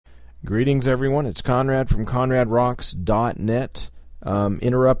Greetings, everyone. It's Conrad from ConradRocks.net.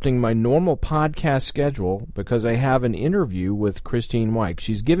 Interrupting my normal podcast schedule because I have an interview with Christine Weick.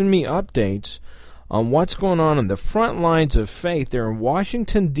 She's given me updates on what's going on the front lines of faith there in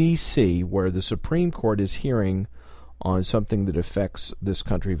Washington, D.C., where the Supreme Court is hearing on something that affects this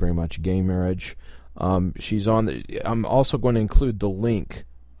country very much, gay marriage. She's on. I'm also going to include the link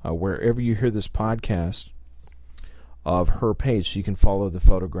wherever you hear this podcast of her page, so you can follow the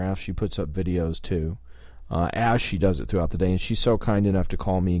photographs. She puts up videos too, as she does it throughout the day, and she's so kind enough to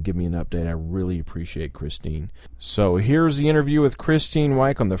call me and give me an update. I really appreciate Christine. So here's the interview with Christine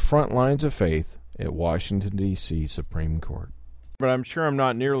Weick on the front lines of faith at Washington, D.C. Supreme Court. But I'm sure I'm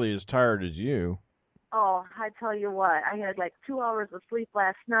not nearly as tired as you. Oh, I tell you what, I had like 2 hours of sleep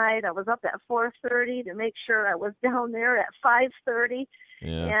last night. I was up at 4:30 to make sure I was down there at 5:30,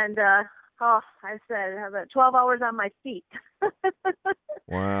 and I said, I have 12 hours on my feet.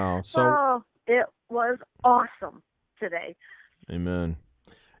 Wow. So it was awesome today. Amen.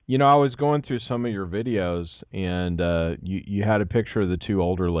 You know, I was going through some of your videos, and you had a picture of the two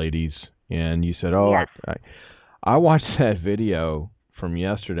older ladies, and you said, oh, yes. I watched that video from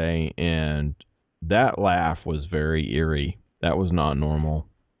yesterday, and that laugh was very eerie. That was not normal.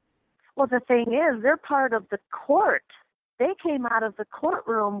 Well, the thing is, they're part of the court. They came out of the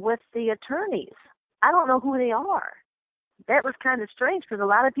courtroom with the attorneys. I don't know who they are. That was kind of strange because a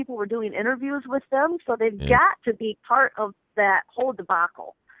lot of people were doing interviews with them, so they've got to be part of that whole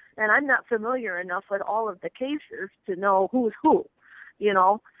debacle. And I'm not familiar enough with all of the cases to know who's who, you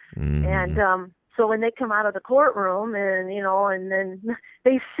know. Mm-hmm. And so when they come out of the courtroom and, you know, and then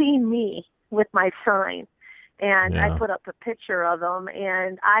they see me with my sign, and I put up a picture of them,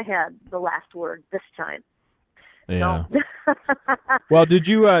 and I had the last word this time. Yeah. Well, did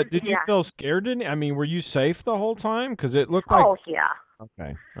you feel scared? I mean, were you safe the whole time? Because it looked like. Oh yeah.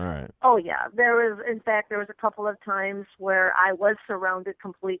 Okay. All right. Oh yeah. There was a couple of times where I was surrounded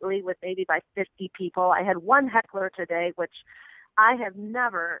completely with maybe by 50 people. I had one heckler today, which I have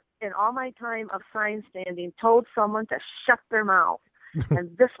never, in all my time of sign standing, told someone to shut their mouth.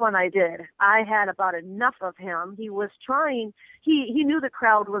 And this one I did. I had about enough of him. He was trying. He knew the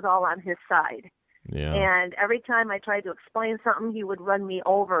crowd was all on his side. Yeah. And every time I tried to explain something, he would run me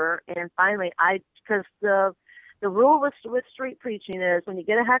over. And finally, because the rule with street preaching is when you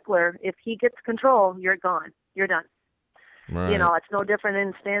get a heckler, if he gets control, you're gone. You're done. Right. You know, it's no different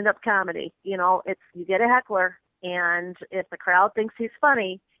in stand-up comedy. You know, it's you get a heckler, and if the crowd thinks he's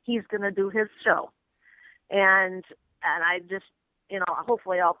funny, he's going to do his show. And I just, you know,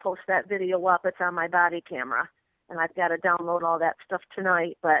 hopefully I'll post that video up. It's on my body camera, and I've got to download all that stuff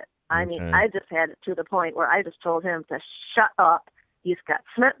tonight. But I mean, I just had it to the point where I just told him to shut up. He's got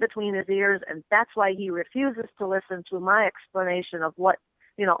cement between his ears, and that's why he refuses to listen to my explanation of what,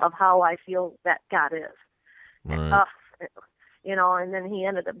 you know, of how I feel that God is. Right. You know, and then he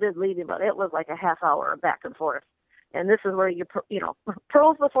ended up leaving, but it was like a half hour back and forth. And this is where you know,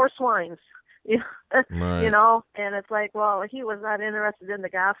 pearls before swines, Right. You know, and it's like, well, he was not interested in the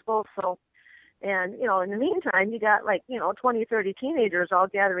gospel, so. And, you know, in the meantime, you got like, you know, 20, 30 teenagers all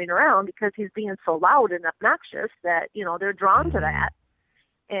gathering around because he's being so loud and obnoxious that, you know, they're drawn to that.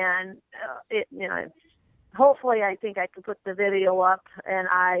 And, you know, hopefully I think I can put the video up, and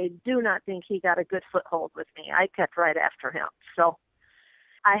I do not think he got a good foothold with me. I kept right after him. So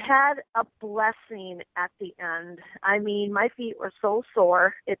I had a blessing at the end. I mean, my feet were so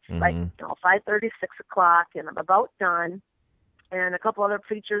sore. It's like, you know, 5:30, 6 o'clock, and I'm about done. And a couple other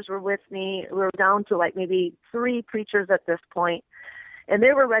preachers were with me. We were down to like maybe 3 preachers at this point, and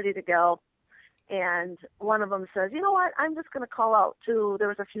they were ready to go. And one of them says, you know what, I'm just going to call out to, there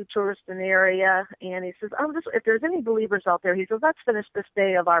was a few tourists in the area, and he says, if there's any believers out there, he says, let's finish this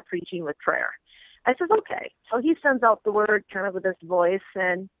day of our preaching with prayer. I says, okay. So he sends out the word kind of with his voice,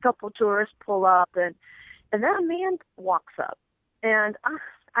 and a couple of tourists pull up, and then a man walks up. And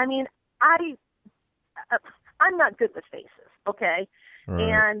I mean, I'm not good with faces, okay?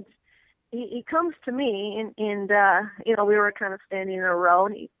 Right. And he comes to me, and you know, we were kind of standing in a row,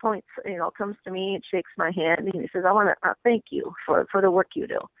 and he points, you know, comes to me and shakes my hand, and he says, I want to thank you for the work you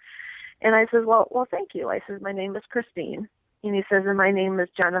do. And I says, well, thank you. I says, my name is Christine. And he says, and my name is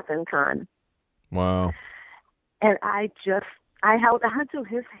Jonathan Cahn. Wow. And I held onto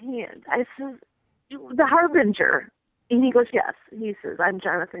his hand. I says, the harbinger. And he goes, yes. He says, I'm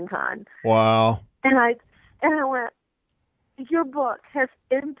Jonathan Cahn. Wow. And I went, your book has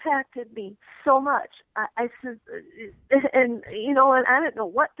impacted me so much. I said, and you know, and I didn't know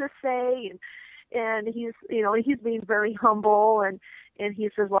what to say, and he's, you know, he's being very humble, and he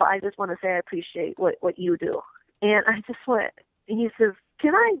says, well, I just want to say I appreciate what you do. And I just went, he says,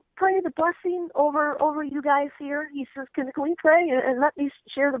 "Can I pray the blessing over you guys here?" He says, "Can we pray and let me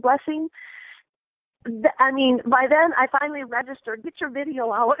share the blessing?" I mean, by then I finally registered. Get your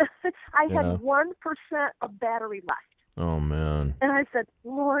video out. I had 1% of battery left. Oh man! And I said,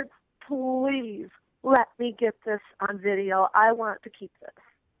 "Lord, please let me get this on video. I want to keep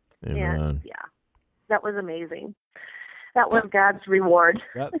this." Amen. And yeah, that was amazing. That was God's reward.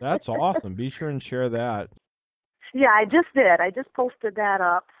 That's awesome. Be sure and share that. Yeah, I just did. I just posted that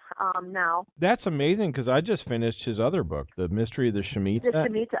up now. That's amazing because I just finished his other book, The Mystery of the Shemitah. The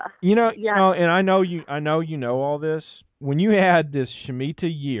Shemitah. You know, and I know you know all this. When you had this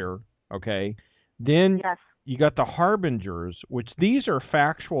Shemitah year, okay, then yes. You got the harbingers, which these are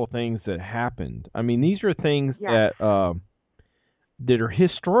factual things that happened. I mean, these are things that are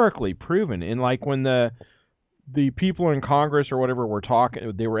historically proven. And like when the people in Congress or whatever were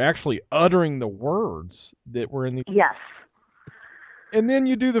talking, they were actually uttering the words that were in the... Yes. And then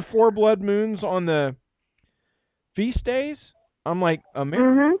you do the 4 blood moons on the feast days. I'm like,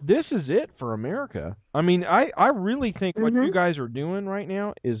 this is it for America. I mean, I really think what you guys are doing right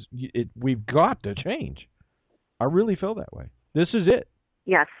now is we've got to change. I really feel that way. This is it.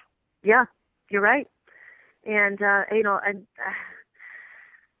 Yes. Yeah, you're right. And, I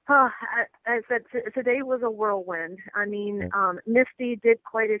said today was a whirlwind. I mean, Misty did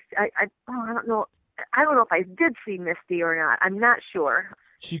quite a... I don't know if I did see Misty or not. I'm not sure.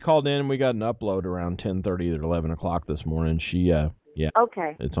 She called in and we got an upload around 10:30 or 11 o'clock this morning. She,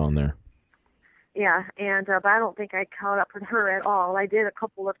 okay. It's on there. Yeah, and but I don't think I caught up with her at all. I did a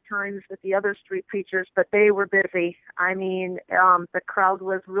couple of times with the other street preachers, but they were busy. I mean, the crowd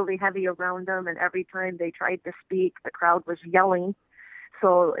was really heavy around them, and every time they tried to speak, the crowd was yelling.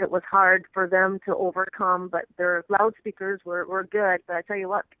 So it was hard for them to overcome, but their loudspeakers were good. But I tell you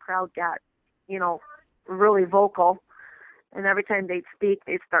what, the crowd got, really vocal. And every time they'd speak,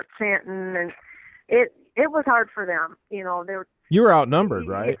 they'd start chanting, and it was hard for them. You were outnumbered,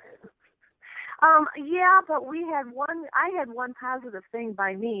 right? Yeah, but I had one positive thing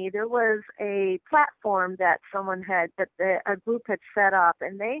by me. There was a platform that a group had set up,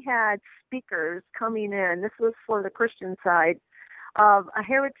 and they had speakers coming in. This was for the Christian side of a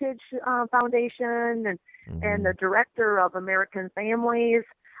Heritage Foundation and the director of American Families.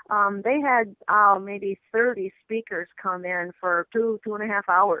 They had maybe 30 speakers come in for 2.5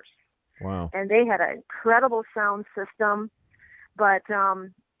 hours. Wow. And they had an incredible sound system, but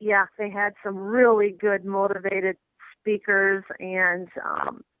they had some really good motivated speakers, and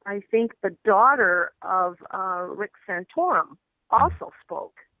I think the daughter of Rick Santorum also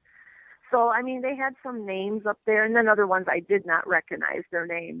spoke. So, I mean, they had some names up there, and then other ones I did not recognize their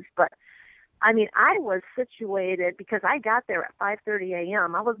names. But, I mean, I was situated because I got there at 5:30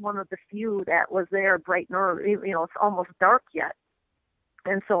 a.m. I was one of the few that was there bright and early. It's almost dark yet.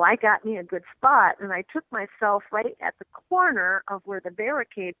 And so I got me a good spot, and I took myself right at the corner of where the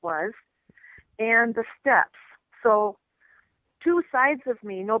barricade was and the steps. So 2 sides of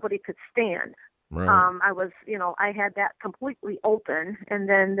me, nobody could stand. Right. I had that completely open, and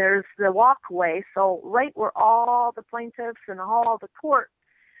then there's the walkway. So right where all the plaintiffs and all the court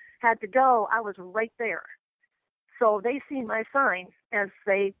had to go, I was right there. So they seen my sign as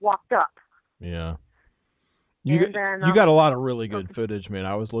they walked up. Yeah. You got a lot of really good footage, man.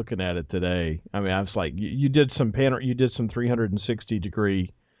 I was looking at it today. I mean, I was like, you did some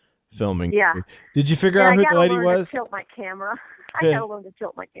 360-degree filming. Yeah. Did you figure out who the lady was? I got to tilt my camera. I got to learn to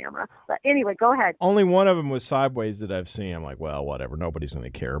tilt my camera. But anyway, go ahead. Only one of them was sideways that I've seen. I'm like, well, whatever. Nobody's going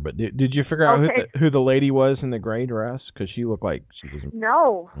to care. But did you figure out who the lady was in the gray dress? Because she looked like she wasn't.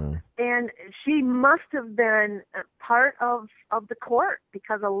 No. And she must have been part of the court,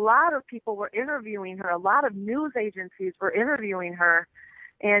 because a lot of people were interviewing her. A lot of news agencies were interviewing her.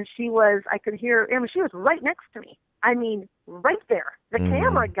 And she could hear, she was right next to me. I mean, right there. The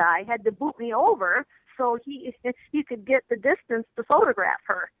camera guy had to boot me over so he could get the distance to photograph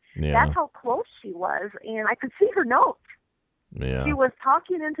her. Yeah. That's how close she was, and I could see her notes. Yeah. She was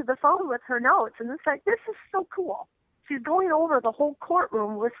talking into the phone with her notes, and it's like, this is so cool. She's going over the whole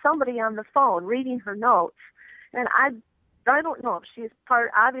courtroom with somebody on the phone reading her notes, and I don't know if she's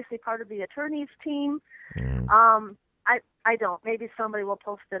obviously part of the attorney's team. I don't. Maybe somebody will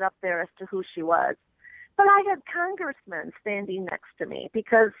post it up there as to who she was. But I had congressmen standing next to me,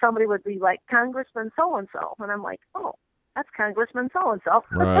 because somebody would be like, Congressman so-and-so. And I'm like, oh, that's Congressman so-and-so.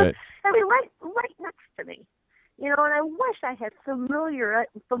 Right. I mean, right next to me. And I wish I had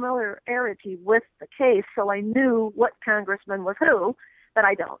familiarity with the case so I knew what congressman was who, but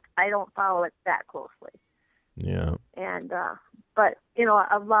I don't. I don't follow it that closely. Yeah. And But,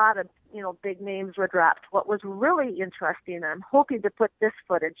 a lot of, big names were dropped. What was really interesting, I'm hoping to put this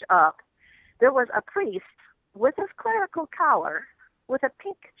footage up, there was a priest with his clerical collar with a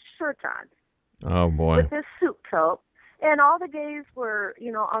pink shirt on. Oh, boy. With his suit coat. And all the gays were,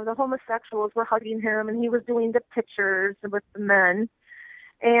 all the homosexuals were hugging him, and he was doing the pictures with the men.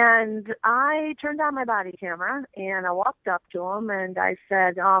 And I turned on my body camera, and I walked up to him, and I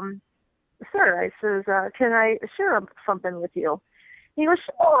said, sir, I says, can I share something with you? He goes,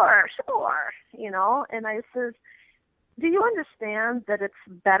 sure, and I says, do you understand that it's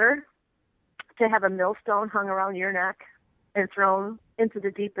better to have a millstone hung around your neck and thrown into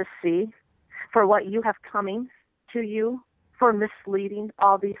the deepest sea for what you have coming to you for misleading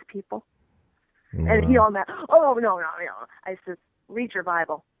all these people? Yeah. And he all that, oh, no. I says, read your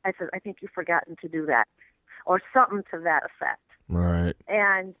Bible. I said, I think you've forgotten to do that, or something to that effect. Right.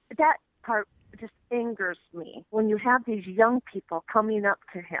 And that part just angers me when you have these young people coming up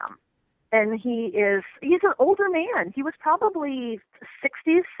to him. And he's an older man. He was probably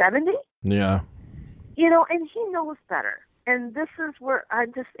 60s, 70. Yeah. And he knows better. And this is where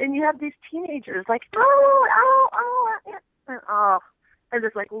and you have these teenagers like, oh. And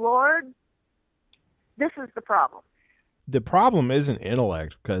it's like, Lord, this is the problem. The problem isn't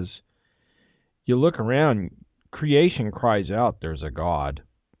intellect, because you look around, creation cries out there's a God.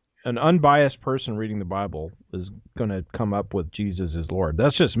 An unbiased person reading the Bible is going to come up with Jesus as Lord.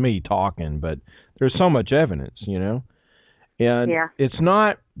 That's just me talking, but there's so much evidence, And It's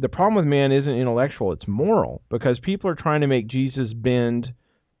not, the problem with man isn't intellectual, it's moral, because people are trying to make Jesus bend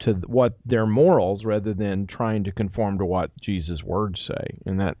to what their morals rather than trying to conform to what Jesus' words say.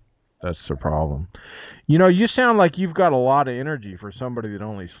 And that's the problem. You sound like you've got a lot of energy for somebody that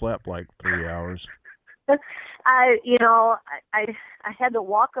only slept like 3 hours. I had to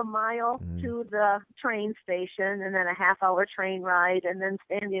walk a mile to the train station, and then a half-hour train ride, and then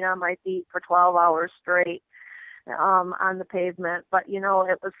standing on my feet for 12 hours straight on the pavement. But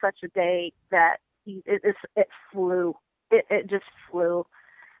it was such a day that it flew. It just flew.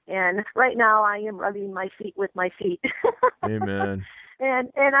 And right now I am rubbing my feet with my feet. Amen.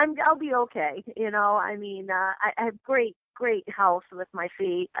 And I'll be okay. I have great health with my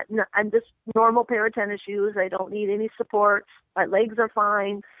feet. I'm just normal pair of tennis shoes. I don't need any supports. My legs are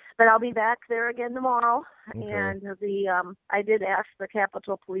fine. But I'll be back there again tomorrow. Okay. And I did ask the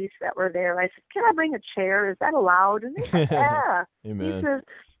Capitol Police that were there. I said, "Can I bring a chair? Is that allowed?" And they said, "Yeah." Amen. He says,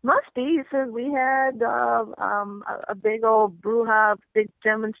 "Must be." He says, "We had a big old brouhaha, big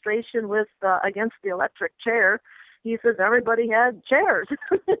demonstration with against the electric chair." He says, "Everybody had chairs."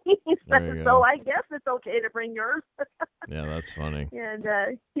 He says, "So I guess it's okay to bring yours." Yeah, that's funny. And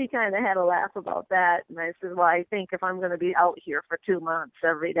he kind of had a laugh about that. And I said, "Well, I think if I'm going to be out here for 2 months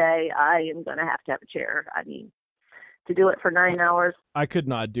every day, I am going to have a chair. To do it for 9 hours." I could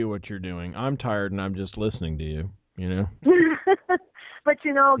not do what you're doing. I'm tired, and I'm just listening to you, But,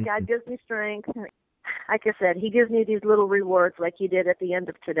 God gives me strength. Like I said, he gives me these little rewards like he did at the end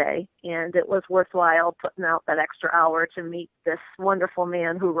of today. And it was worthwhile putting out that extra hour to meet this wonderful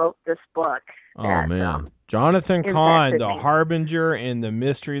man who wrote this book. Oh, man. Jonathan Cahn, the Harbinger and the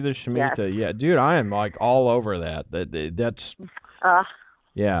Mystery of the Shemitah. Yes. Yeah, dude, I am like all over that. That's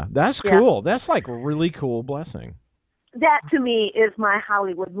cool. That's like a really cool blessing. That, to me, is my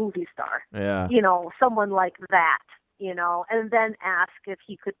Hollywood movie star. Yeah. Someone like that. And then ask if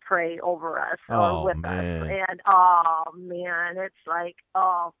he could pray over us or with us. And, it's like,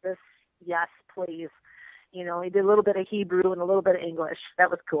 yes, please. He did a little bit of Hebrew and a little bit of English. That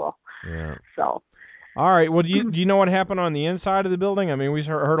was cool. Yeah. So. All right. Well, do you know what happened on the inside of the building? I mean, we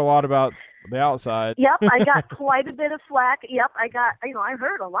heard a lot about the outside. Yep, I got quite a bit of flack. Yep, I got, I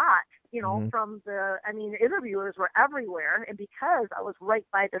heard a lot, from the interviewers were everywhere. And because I was right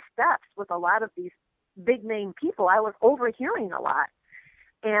by the steps with a lot of these big name people, I was overhearing a lot,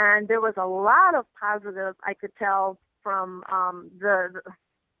 and there was a lot of positive I could tell from the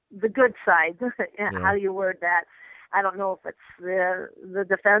good side. How do you word that? I don't know if it's the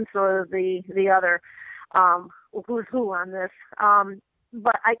defense or the other who's who on this,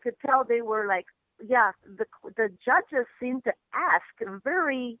 but I could tell they were like, the judges seemed to ask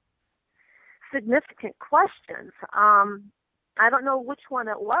very significant questions. I don't know which one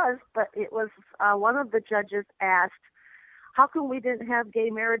it was, but it was one of the judges asked, how come we didn't have gay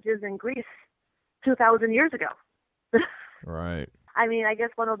marriages in Greece 2,000 years ago? Right. I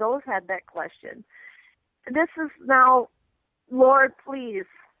guess one of those had that question. This is now, Lord, please,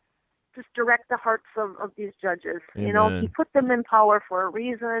 just direct the hearts of these judges. Amen. He put them in power for a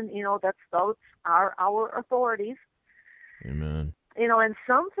reason. Those are our authorities. Amen. And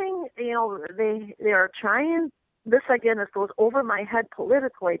something, they are trying this again, this goes over my head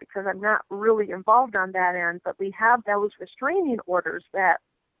politically because I'm not really involved on that end, but we have those restraining orders that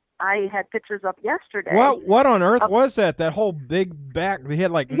I had pictures of yesterday. What on earth was that? That whole big back, they had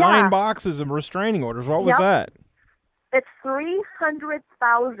like 9 boxes of restraining orders. What was that? It's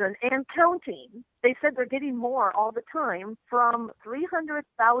 300,000 and counting. They said they're getting more all the time, from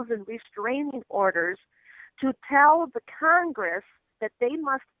 300,000 restraining orders to tell the Congress that they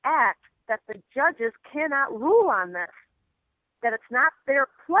must act, that the judges cannot rule on this, that it's not their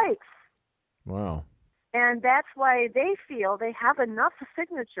place. Wow. And that's why they feel they have enough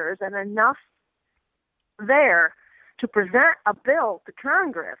signatures and enough there to present a bill to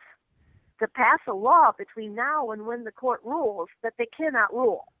Congress to pass a law between now and when the court rules that they cannot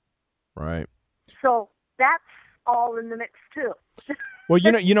rule. Right. So that's all in the mix too. Well,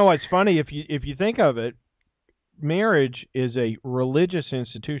 you know what's funny, if you think of it, marriage is a religious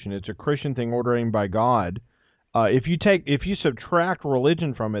institution. It's a Christian thing ordained by God. If you subtract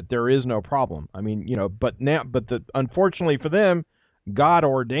religion from it, there is no problem. I mean, unfortunately for them, God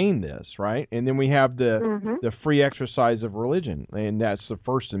ordained this, right? And then we have the free exercise of religion, and that's the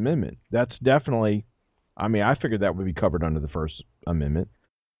First Amendment. That's definitely, I mean, I figured that would be covered under the First Amendment.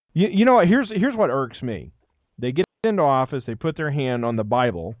 You know what? Here's what irks me. They get into office, they put their hand on the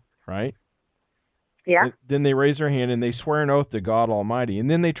Bible, right? Yeah. Then they raise their hand and they swear an oath to God Almighty, and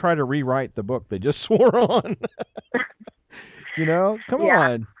then they try to rewrite the book they just swore on. Come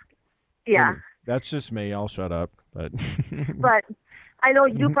on. Yeah. That's just me. I'll shut up. But I know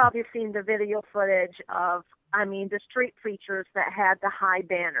you've probably seen the video footage of, the street preachers that had the high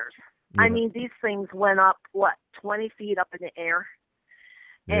banners. Yeah. I mean, these things went up, 20 feet up in the air?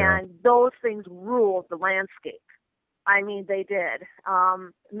 Yeah. And those things ruled the landscape. I mean, they did.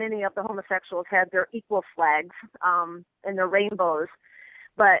 Many of the homosexuals had their equal flags and their rainbows.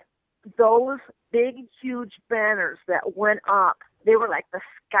 But those big, huge banners that went up, they were like the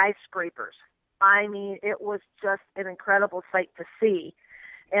skyscrapers. I mean, it was just an incredible sight to see.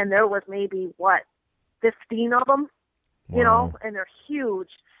 And there was maybe, 15 of them, Wow. And they're huge,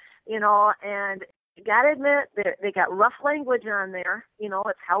 and you got to admit, they got rough language on there.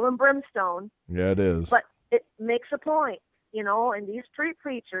 It's hell and brimstone. Yeah, it is. But it makes a point, and these street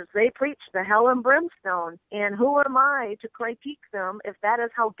preachers, they preach the hell and brimstone. And who am I to critique them if that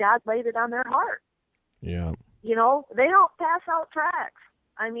is how God laid it on their heart? Yeah. They don't pass out tracts.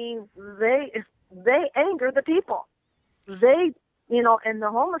 I mean, they anger the people. They, and the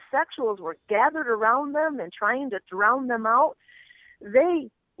homosexuals were gathered around them and trying to drown them out. They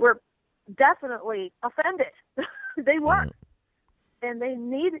were definitely offended. They were. And they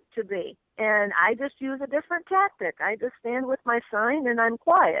needed to be. And I just use a different tactic. I just stand with my sign and I'm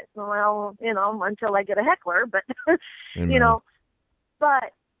quiet. Well, until I get a heckler, but,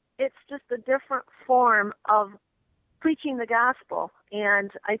 but it's just a different form of preaching the gospel.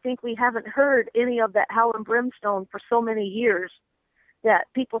 And I think we haven't heard any of that hell and brimstone for so many years that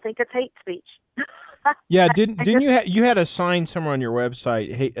people think it's hate speech. Yeah, didn't you had a sign somewhere on your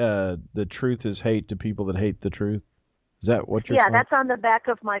website, hey, the truth is hate to people that hate the truth? Is that what you're saying? Yeah, that's on the back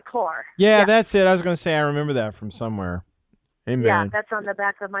of my car. Yeah, that's it. I was going to say I remember that from somewhere. Amen. Yeah, that's on the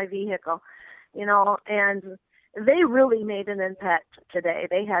back of my vehicle. And they really made an impact today.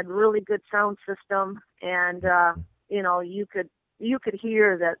 They had really good sound system, and you could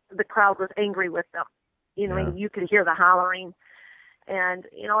hear that the crowd was angry with them. You could hear the hollering. And,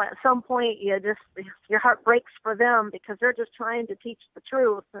 at some point, your heart breaks for them because they're just trying to teach the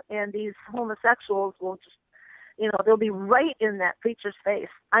truth. And these homosexuals will just, they'll be right in that preacher's face.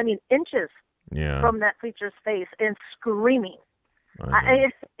 I mean, inches from that preacher's face and screaming.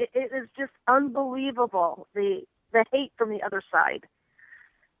 It is just unbelievable, the hate from the other side.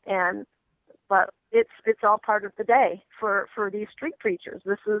 But it's all part of the day for these street preachers.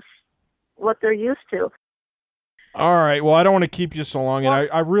 This is what they're used to. All right. Well, I don't want to keep you so long, and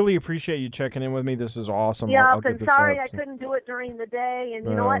I really appreciate you checking in with me. This is awesome. Yeah, I'm sorry I couldn't do it during the day, and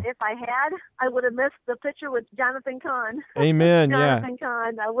you know what? If I had, I would have missed the picture with Jonathan Cahn. Amen. Jonathan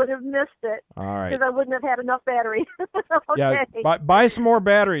Cahn. I would have missed it. All right. Because I wouldn't have had enough battery. Okay. Yeah. Buy some more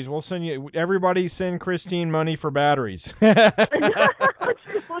batteries. We'll send you. Everybody send Christine money for batteries. All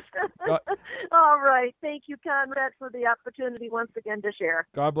right. Thank you, Conrad, for the opportunity once again to share.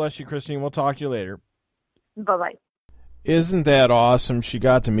 God bless you, Christine. We'll talk to you later. Bye-bye. Isn't that awesome? She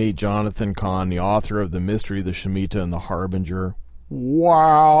got to meet Jonathan Cahn, the author of The Mystery of the Shemitah and the Harbinger.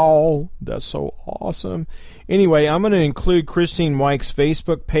 Wow, that's so awesome. Anyway, I'm going to include Christine Weick's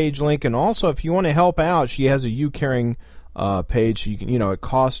Facebook page link, and also if you want to help out, she has a YouCaring page. You can, it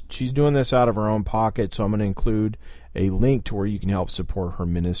costs. She's doing this out of her own pocket, so I'm going to include a link to where you can help support her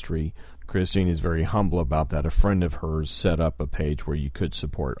ministry. Christine is very humble about that. A friend of hers set up a page where you could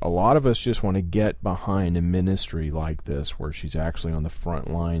support. A lot of us just want to get behind a ministry like this where she's actually on the front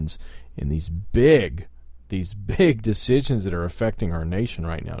lines in these big decisions that are affecting our nation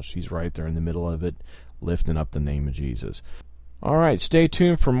right now. She's right there in the middle of it, lifting up the name of Jesus. All right, stay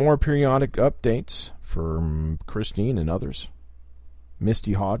tuned for more periodic updates from Christine and others.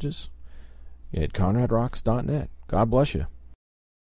 Misty Hodges at ConradRocks.net. God bless you.